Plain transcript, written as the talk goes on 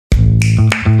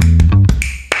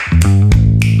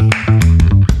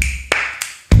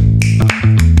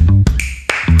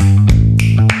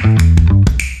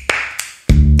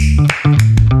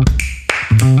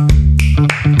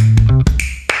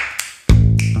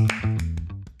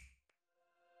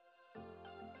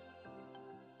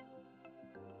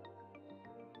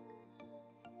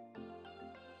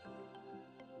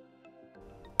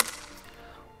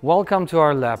Welcome to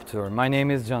our lab tour. My name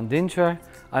is Can Dinçer.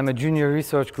 I'm a junior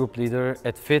research group leader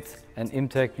at FIT and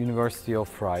µTAS University of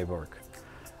Freiburg.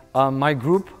 My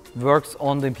group works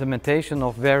on the implementation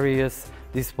of various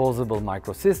disposable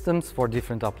microsystems for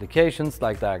different applications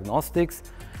like diagnostics,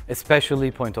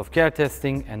 especially point-of-care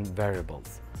testing and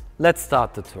wearables. Let's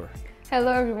start the tour.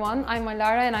 Hello everyone, I'm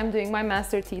Alara and I'm doing my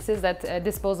master thesis at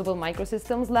Disposable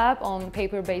Microsystems Lab on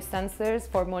paper-based sensors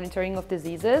for monitoring of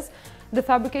diseases. The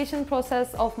fabrication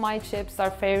process of my chips are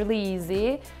fairly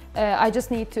easy. I just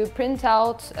need to print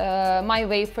out my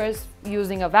wafers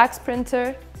using a wax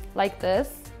printer like this.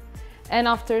 And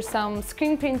after some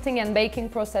screen printing and baking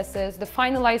processes, the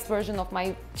finalized version of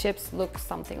my chips looks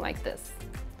something like this.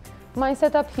 My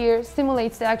setup here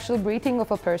simulates the actual breathing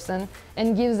of a person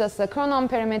and gives us a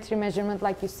chronoamperometry measurement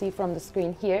like you see from the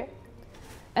screen here.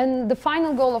 And the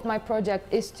final goal of my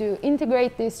project is to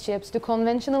integrate these chips to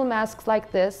conventional masks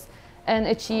like this and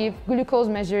achieve glucose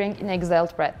measuring in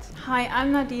exhaled breath. Hi,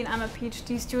 I'm Nadine. I'm a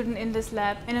PhD student in this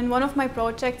lab, and in one of my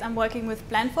projects I'm working with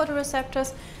plant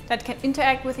photoreceptors that can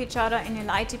interact with each other in a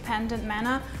light-dependent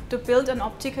manner to build an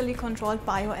optically controlled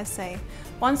bioassay.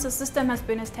 Once the system has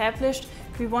been established,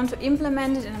 we want to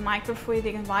implement it in a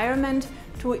microfluidic environment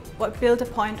to build a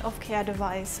point-of-care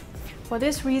device. For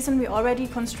this reason, we already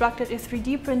constructed a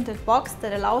 3D printed box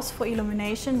that allows for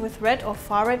illumination with red or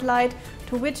far-red light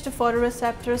to which the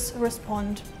photoreceptors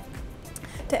respond.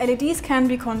 The LEDs can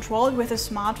be controlled with a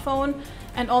smartphone,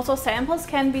 and also samples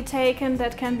can be taken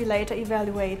that can be later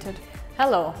evaluated.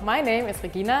 Hello, my name is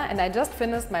Regina and I just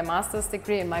finished my master's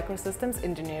degree in microsystems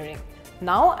engineering.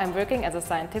 Now I'm working as a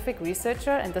scientific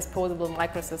researcher in Disposable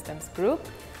Microsystems Group,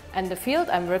 and the field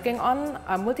I'm working on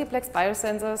are multiplex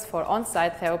biosensors for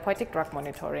on-site therapeutic drug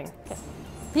monitoring.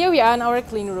 Here we are in our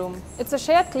clean room. It's a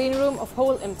shared clean room of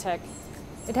whole µTAS.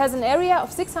 It has an area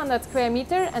of 600 square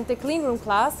meters and the clean room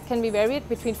class can be varied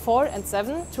between 4 and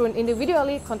 7 through an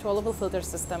individually controllable filter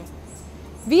system.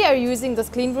 We are using this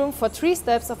clean room for 3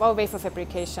 steps of our wafer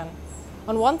fabrication.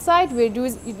 On one side, we're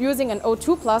using an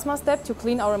O2 plasma step to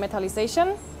clean our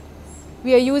metallization.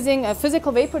 We are using a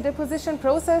physical vapor deposition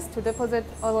process to deposit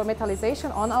our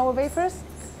metallization on our wafers.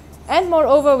 And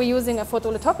moreover, we're using a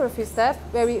photolithography step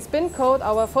where we spin coat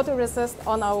our photoresist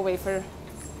on our wafer.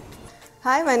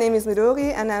 Hi, my name is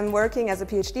Midori and I'm working as a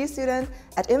PhD student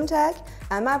at µTAS,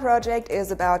 and my project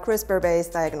is about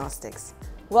CRISPR-based diagnostics.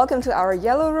 Welcome to our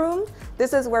yellow room.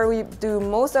 This is where we do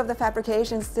most of the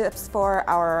fabrication steps for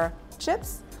our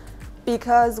chips,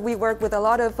 because we work with a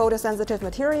lot of photosensitive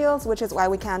materials, which is why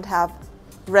we can't have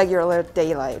regular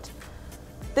daylight.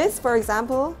 This, for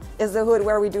example, is the hood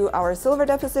where we do our silver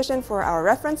deposition for our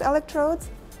reference electrodes.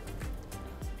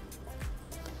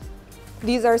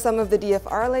 These are some of the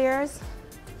DFR layers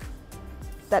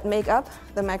that make up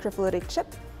the microfluidic chip.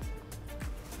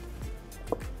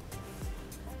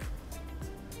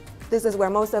 This is where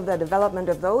most of the development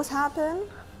of those happen.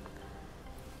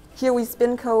 Here we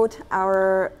spin coat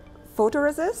our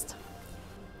photoresist.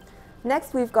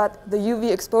 Next, we've got the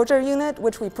UV exposure unit,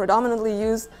 which we predominantly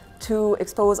use to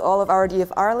expose all of our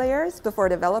DFR layers before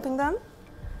developing them.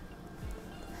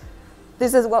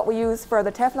 This is what we use for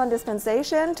the Teflon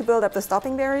dispensation to build up the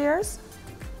stopping barriers.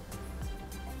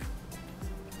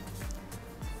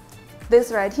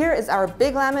 This right here is our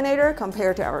big laminator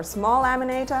compared to our small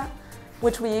laminator,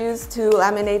 which we use to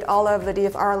laminate all of the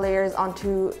DFR layers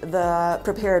onto the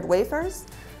prepared wafers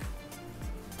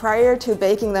prior to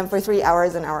baking them for 3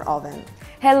 hours in our oven.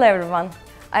 Hello everyone,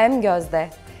 I am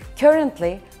Gözde.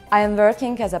 Currently, I am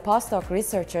working as a postdoc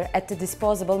researcher at the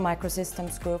Disposable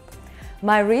Microsystems Group.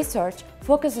 My research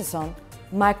focuses on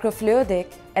microfluidic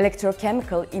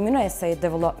electrochemical immunoassay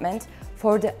development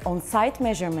for the on-site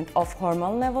measurement of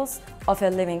hormone levels of a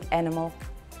living animal.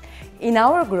 In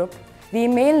our group, we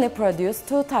mainly produce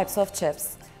 2 types of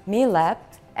chips, µLab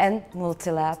and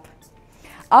multilab.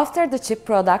 After the chip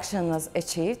production was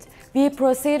achieved, we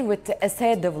proceed with the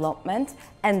assay development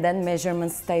and then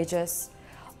measurement stages.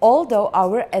 Although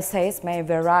our assays may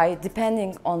vary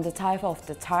depending on the type of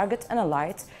the target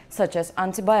analyte, such as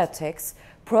antibiotics,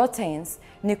 proteins,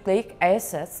 nucleic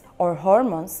acids, or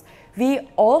hormones, we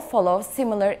all follow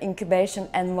similar incubation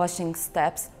and washing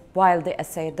steps while the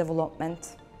assay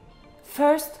development.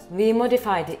 First, we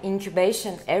modify the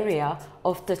incubation area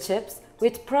of the chips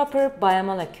with proper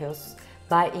biomolecules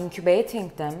by incubating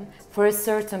them for a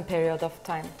certain period of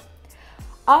time.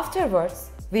 Afterwards,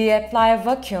 we apply a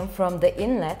vacuum from the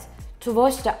inlet to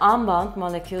wash the unbound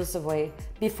molecules away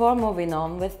before moving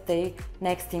on with the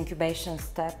next incubation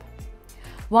step.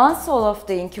 Once all of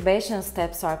the incubation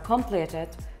steps are completed,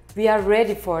 we are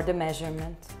ready for the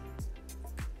measurement.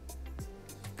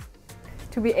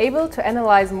 To be able to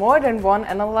analyze more than one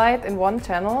analyte in one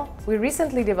channel, we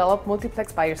recently developed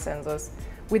multiplex biosensors.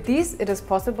 With these, it is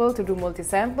possible to do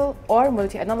multi-sample or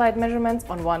multi-analyte measurements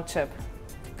on one chip.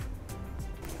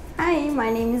 Hi, my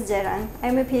name is Ceren.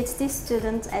 I'm a PhD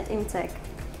student at µTAS.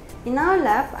 In our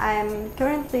lab, I am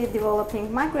currently developing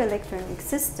microelectronic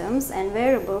systems and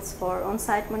wearables for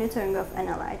on-site monitoring of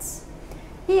analytes.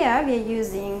 Here, we are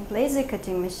using laser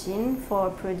cutting machine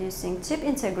for producing chip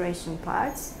integration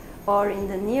parts, or in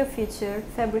the near future,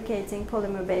 fabricating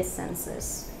polymer-based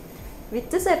sensors. With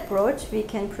this approach, we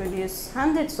can produce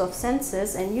hundreds of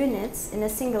sensors and units in a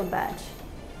single batch.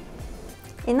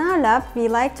 In our lab, we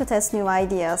like to test new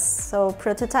ideas, so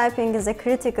prototyping is a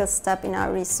critical step in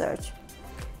our research.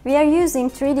 We are using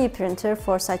 3D printer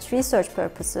for such research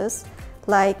purposes,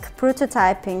 like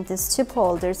prototyping these chip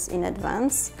holders in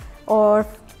advance or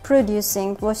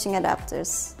producing washing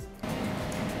adapters.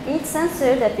 Each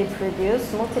sensor that we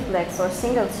produce, multiplex or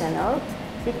single channel,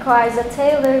 requires a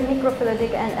tailored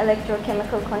microfluidic and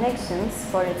electrochemical connections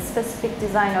for its specific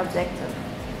design objective.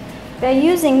 We are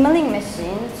using milling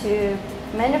machine to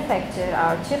manufacture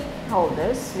our chip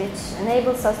holders, which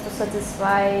enables us to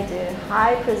satisfy the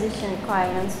high precision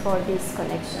requirements for these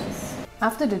connections.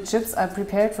 After the chips are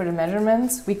prepared for the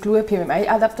measurements, we glue a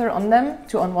PMMA adapter on them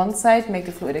to on one side make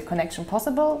the fluidic connection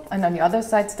possible and on the other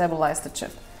side stabilize the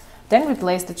chip. Then we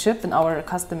place the chip in our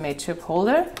custom-made chip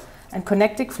holder and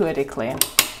connect it fluidically.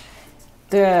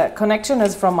 The connection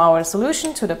is from our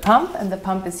solution to the pump, and the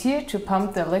pump is here to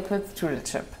pump the liquid through the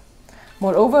chip.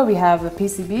 Moreover, we have the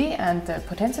PCB and the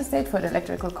potential state for the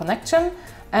electrical connection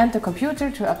and the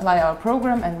computer to apply our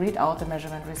program and read out the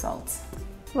measurement results.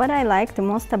 What I like the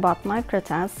most about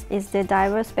µTAS is the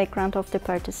diverse background of the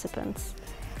participants.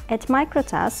 At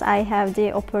µTAS, I have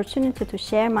the opportunity to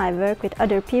share my work with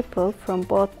other people from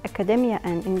both academia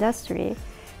and industry,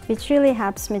 which really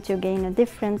helps me to gain a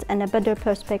different and a better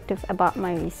perspective about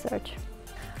my research.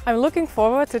 I'm looking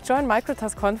forward to join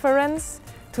µTAS conference,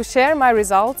 to share my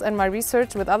results and my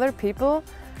research with other people,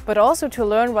 but also to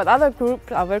learn what other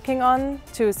groups are working on,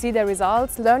 to see their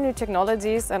results, learn new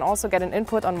technologies and also get an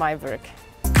input on my work.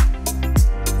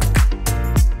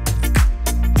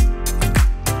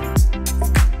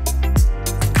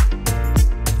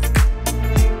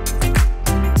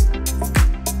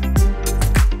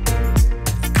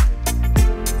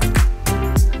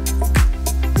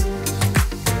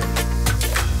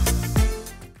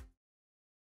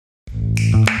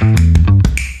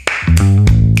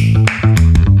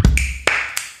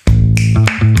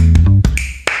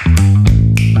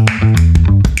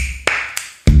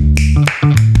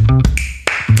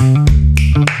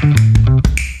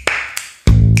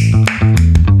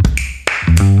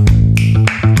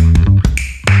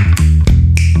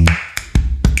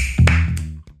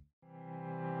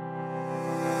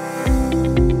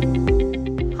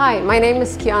 Hi, my name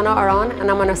is Kiana Aran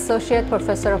and I'm an Associate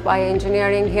Professor of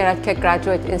Bioengineering here at Keck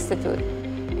Graduate Institute.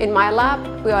 In my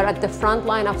lab, we are at the front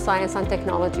line of science and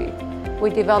technology. We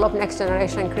develop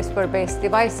next-generation CRISPR-based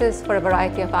devices for a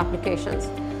variety of applications.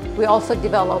 We also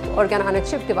develop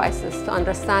organ-on-a-chip devices to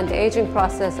understand the aging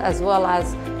process as well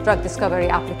as drug discovery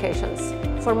applications.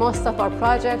 For most of our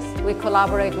projects, we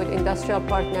collaborate with industrial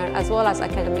partners as well as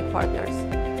academic partners.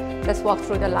 Let's walk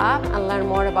through the lab and learn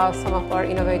more about some of our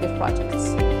innovative projects.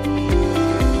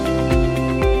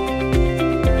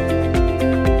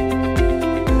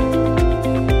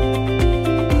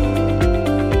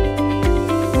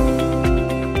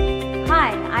 Hi,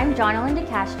 I'm Jonalyn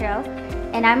DeCastro,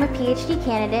 and I'm a PhD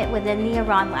candidate within the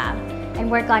Aran Lab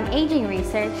and work on aging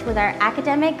research with our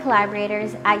academic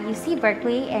collaborators at UC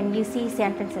Berkeley and UC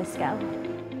San Francisco.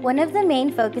 One of the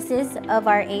main focuses of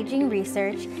our aging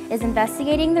research is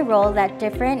investigating the role that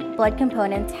different blood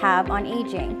components have on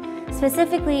aging,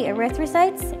 specifically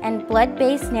erythrocytes and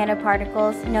blood-based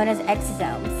nanoparticles known as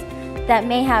exosomes that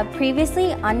may have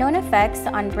previously unknown effects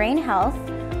on brain health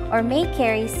or may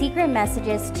carry secret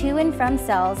messages to and from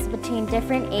cells between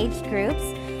different age groups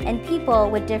and people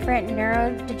with different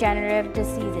neurodegenerative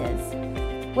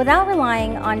diseases. Without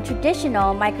relying on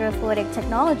traditional microfluidic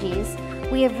technologies,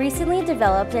 we have recently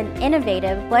developed an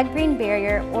innovative blood-brain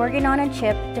barrier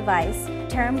organ-on-a-chip device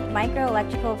termed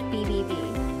microelectrical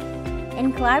BBB.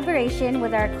 In collaboration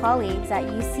with our colleagues at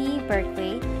UC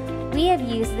Berkeley, we have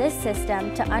used this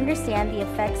system to understand the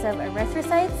effects of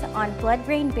erythrocytes on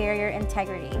blood-brain barrier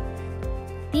integrity.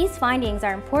 These findings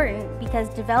are important because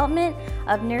development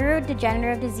of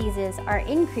neurodegenerative diseases are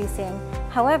increasing.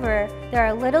 However, there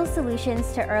are little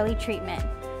solutions to early treatment,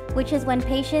 which is when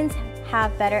patients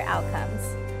have better outcomes.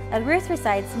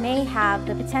 Erythrocytes may have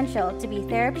the potential to be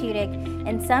therapeutic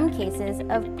in some cases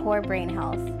of poor brain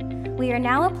health. We are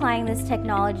now applying this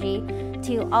technology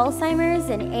to Alzheimer's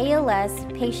and ALS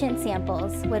patient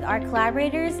samples with our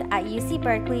collaborators at UC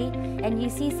Berkeley and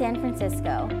UC San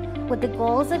Francisco, with the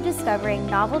goals of discovering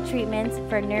novel treatments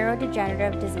for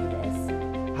neurodegenerative diseases.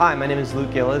 Hi, my name is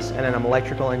Luke Gillis, and I'm an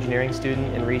electrical engineering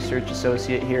student and research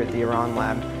associate here at the Iran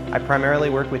Lab. I primarily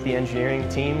work with the engineering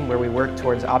team, where we work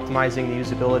towards optimizing the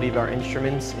usability of our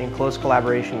instruments in close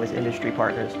collaboration with industry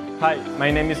partners. Hi,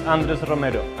 my name is Andres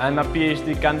Romero. I'm a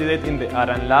PhD candidate in the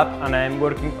Iran Lab, and I am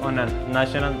working on a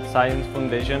National Science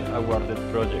Foundation awarded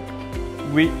project.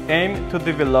 We aim to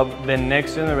develop the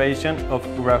next generation of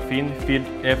graphene field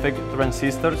effect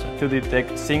transistors to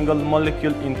detect single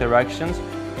molecule interactions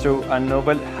through a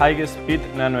novel high-speed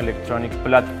nanoelectronic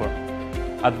platform.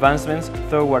 Advancements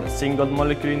toward single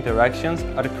molecule interactions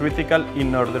are critical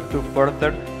in order to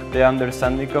further the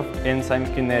understanding of enzyme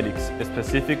kinetics,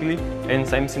 specifically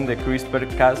enzymes in the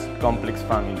CRISPR-Cas complex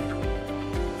family.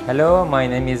 Hello, my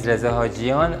name is Reza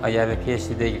Hajian. I have a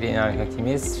PhD degree in organic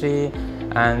chemistry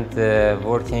and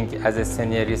working as a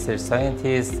senior research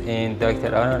scientist in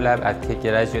Dr. Aron Lab at Keck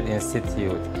Graduate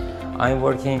Institute. I'm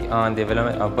working on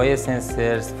development of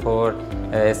biosensors for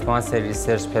sponsored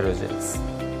research projects.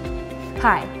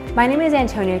 Hi, my name is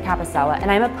Antonio Capicella,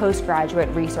 and I'm a postgraduate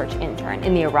research intern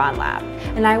in the Iran Lab,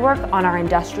 and I work on our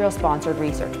industrial sponsored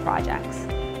research projects.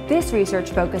 This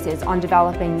research focuses on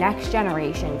developing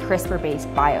next-generation CRISPR-based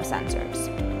biosensors.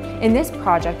 In this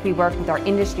project, we work with our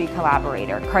industry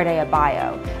collaborator, Cardea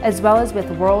Bio, as well as with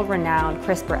world-renowned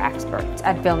CRISPR experts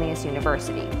at Vilnius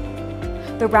University.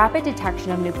 The rapid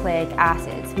detection of nucleic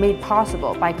acids made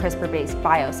possible by CRISPR-based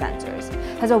biosensors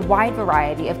has a wide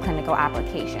variety of clinical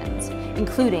applications,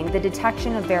 including the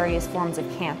detection of various forms of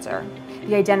cancer,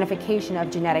 the identification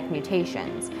of genetic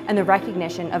mutations, and the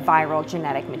recognition of viral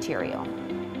genetic material.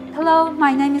 Hello,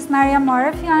 my name is Mariam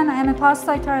Marefian. I am a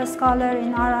postdoctoral scholar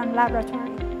in Aran Laboratory.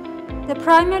 The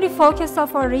primary focus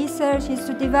of our research is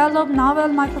to develop novel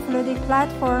microfluidic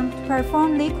platform to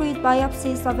perform liquid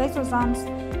biopsies of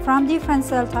exosomes from different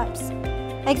cell types.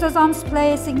 Exosomes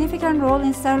play a significant role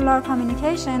in cellular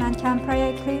communication and can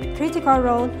play a critical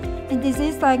role in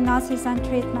disease diagnosis and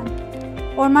treatment.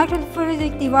 Our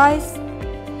microfluidic device,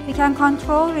 we can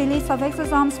control release of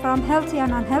exosomes from healthy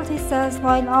and unhealthy cells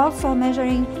while also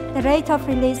measuring the rate of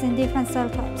release in different cell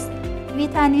types.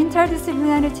 With an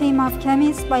interdisciplinary team of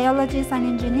chemists, biologists, and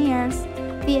engineers,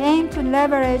 we aim to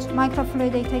leverage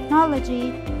microfluidic technology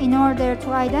in order to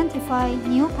identify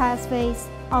new pathways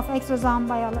of exosome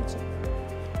biology.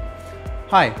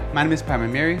 Hi, my name is Parma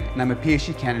Miri, and I'm a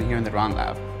PhD candidate here in the Iran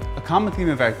Lab. A common theme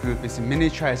of our group is to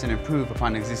miniaturize and improve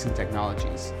upon existing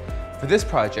technologies. For this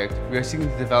project, we are seeking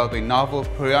to develop a novel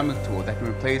proteomic tool that can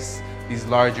replace these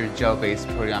larger gel-based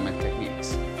proteomic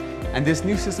techniques. And this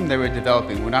new system that we're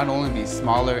developing will not only be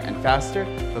smaller and faster,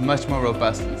 but much more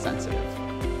robust and sensitive.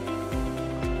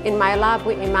 In my lab,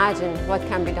 we imagine what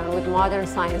can be done with modern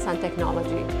science and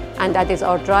technology, and that is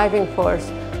our driving force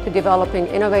to developing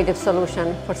innovative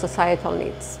solutions for societal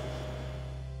needs.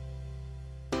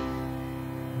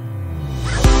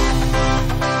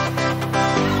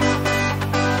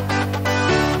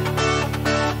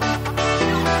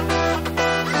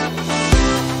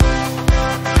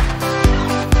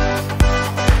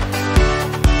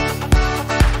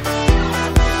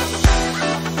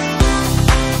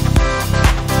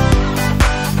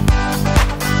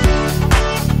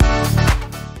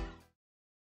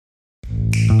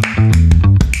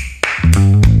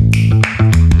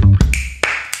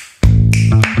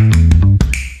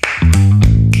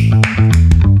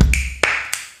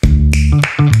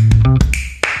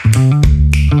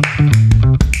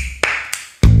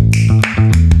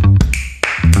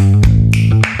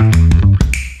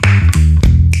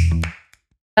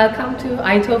 Welcome to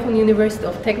Eindhoven University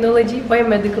of Technology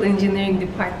Biomedical Engineering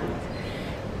Department.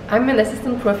 I'm an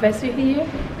assistant professor here,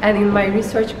 and in my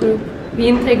research group, we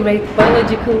integrate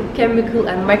biological, chemical,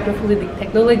 and microfluidic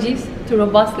technologies to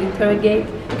robustly interrogate,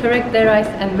 characterize,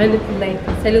 and manipulate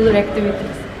cellular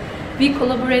activities. We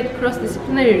collaborate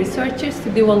cross-disciplinary researchers to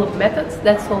develop methods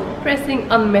that solve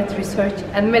pressing unmet research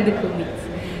and medical needs.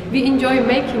 We enjoy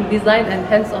making design and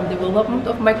hands-on development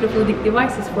of microfluidic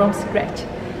devices from scratch.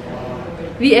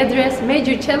 We address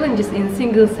major challenges in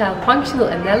single-cell functional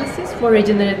analysis for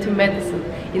regenerative medicine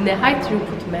in a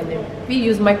high-throughput manner. We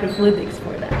use microfluidics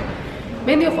for that.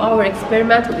 Many of our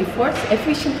experimental efforts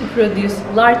efficiently produce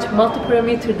large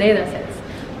multi-parameter datasets.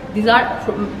 These are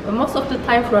most of the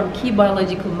time from key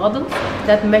biological models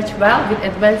that match well with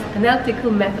advanced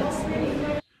analytical methods.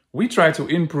 We try to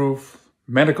improve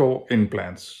medical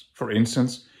implants. For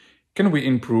instance, can we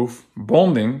improve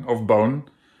bonding of bone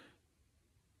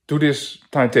to this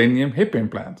titanium hip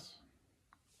implant?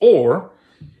 Or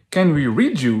can we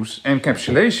reduce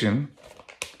encapsulation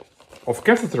of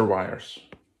catheter wires,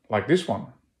 like this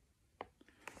one?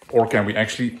 Or can we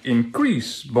actually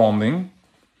increase bonding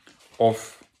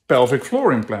of pelvic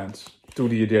floor implants to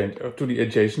the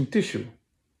adjacent tissue?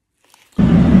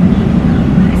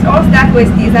 It's all start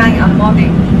with design and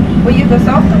modeling. We use the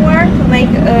software to make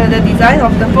the design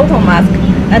of the photo mask,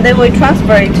 and then we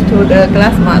transfer it to the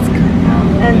glass mask.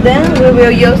 And then we will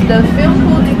use the film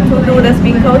hood to do the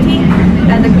spin coating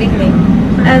and the cleaning.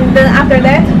 And then after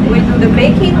that, we do the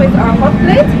baking with our hot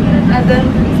plate and then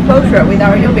exposure with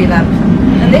our UV lamp.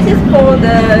 And this is for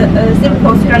the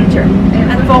simple structure.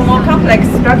 And for more complex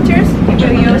structures, we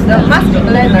will use the mask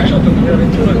blender to do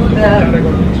the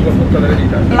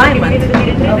alignment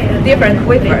of different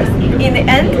wafers. In the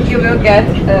end, you will get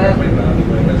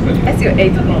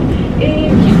SU8 mold.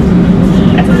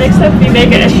 At the next step, we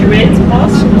make an SU8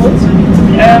 mask mold.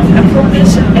 And from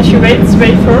this SU8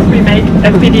 wafer, we make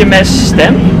a PDMS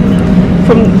stamp.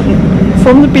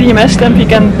 From the PDMS stamp, we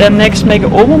can then next make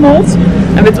an Olmo mold.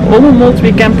 And with the Olmo mold,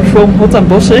 we can perform hot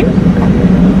embossing.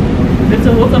 With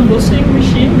the hot embossing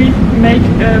machine, we make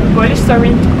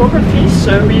polystyrene topographies.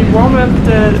 So we warm up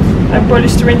the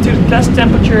polystyrene to the glass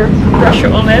temperature,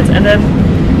 pressure on it, and then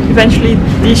eventually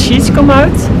these sheets come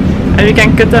out. And we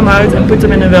can cut them out and put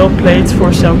them in a well plate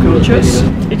for cell cultures.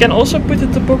 We can also put the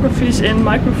topographies in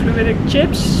microfluidic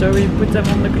chips. So we put them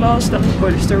on the glass, then the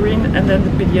polystyrene, and then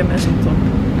the PDMS on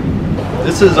top.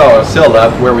 This is our cell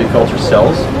lab where we culture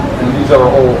cells, and these are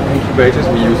all incubators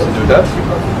we use to do that.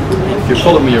 If you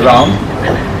follow me around,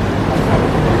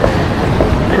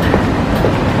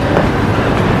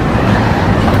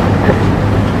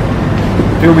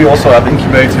 here we also have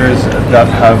incubators that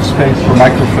have space for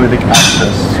microfluidic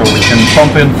access, so we can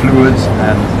pump in fluids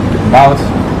and get them out,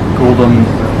 cool them,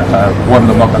 warm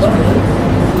them up as well.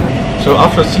 So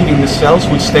after seeding the cells,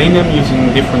 we stain them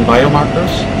using different biomarkers,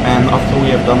 and after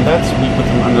we have done that, we put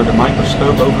them under the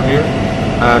microscope over here.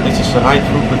 This is a high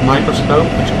throughput microscope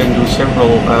which can do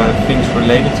several things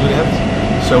related to that.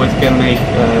 So it can make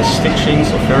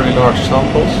stitchings of very large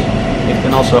samples. It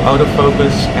can also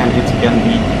autofocus, and it can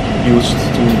be used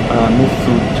to move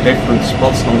through different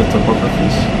spots on the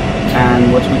topographies. And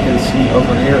what we can see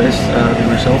over here is the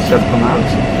results that come out.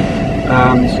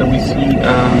 So we see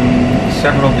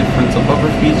several different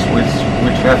topographies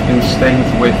which have been stained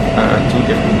with two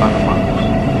different biomarkers.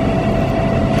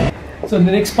 So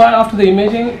the next part after the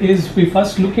imaging is we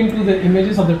first look into the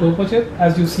images of the topo chip,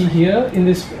 as you see here in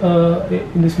this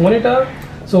monitor.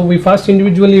 So we first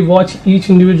individually watch each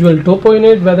individual topo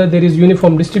unit, whether there is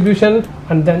uniform distribution,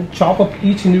 and then chop up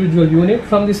each individual unit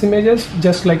from these images,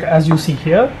 just like as you see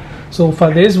here. So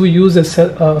for this we use a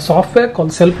software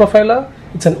called Cell Profiler.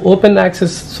 It's an open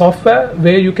access software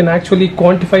where you can actually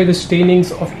quantify the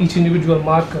stainings of each individual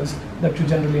markers that you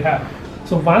generally have.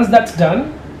 So once that's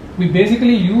done, we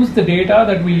basically use the data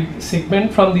that we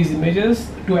segment from these images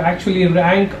to actually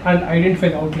rank and identify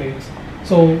the outliers.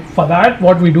 So for that,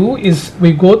 what we do is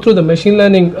we go through the machine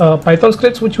learning Python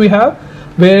scripts which we have,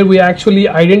 where we actually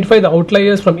identify the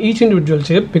outliers from each individual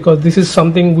chip, because this is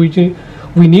something we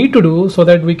need to do so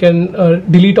that we can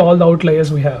delete all the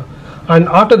outliers we have. And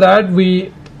after that,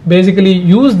 we basically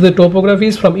use the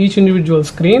topographies from each individual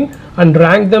screen and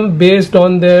rank them based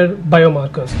on their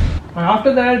biomarkers. And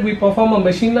after that, we perform a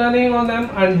machine learning on them,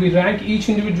 and we rank each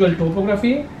individual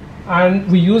topography, and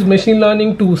we use machine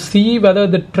learning to see whether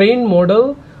the trained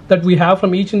model that we have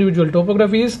from each individual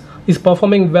topographies is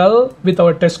performing well with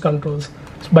our test controls.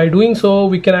 So by doing so,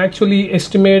 we can actually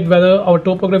estimate whether our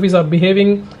topographies are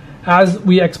behaving as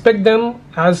we expect them,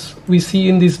 as we see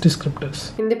in these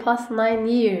descriptors. In the past 9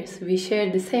 years, we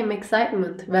share the same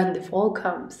excitement when the fall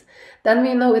comes. Then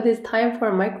we know it is time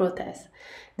for µTAS.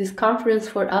 This conference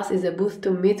for us is a booth to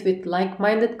meet with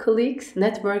like-minded colleagues,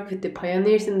 network with the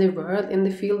pioneers in the world in the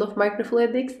field of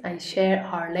microfluidics, and share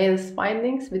our latest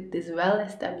findings with this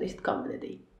well-established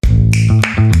community.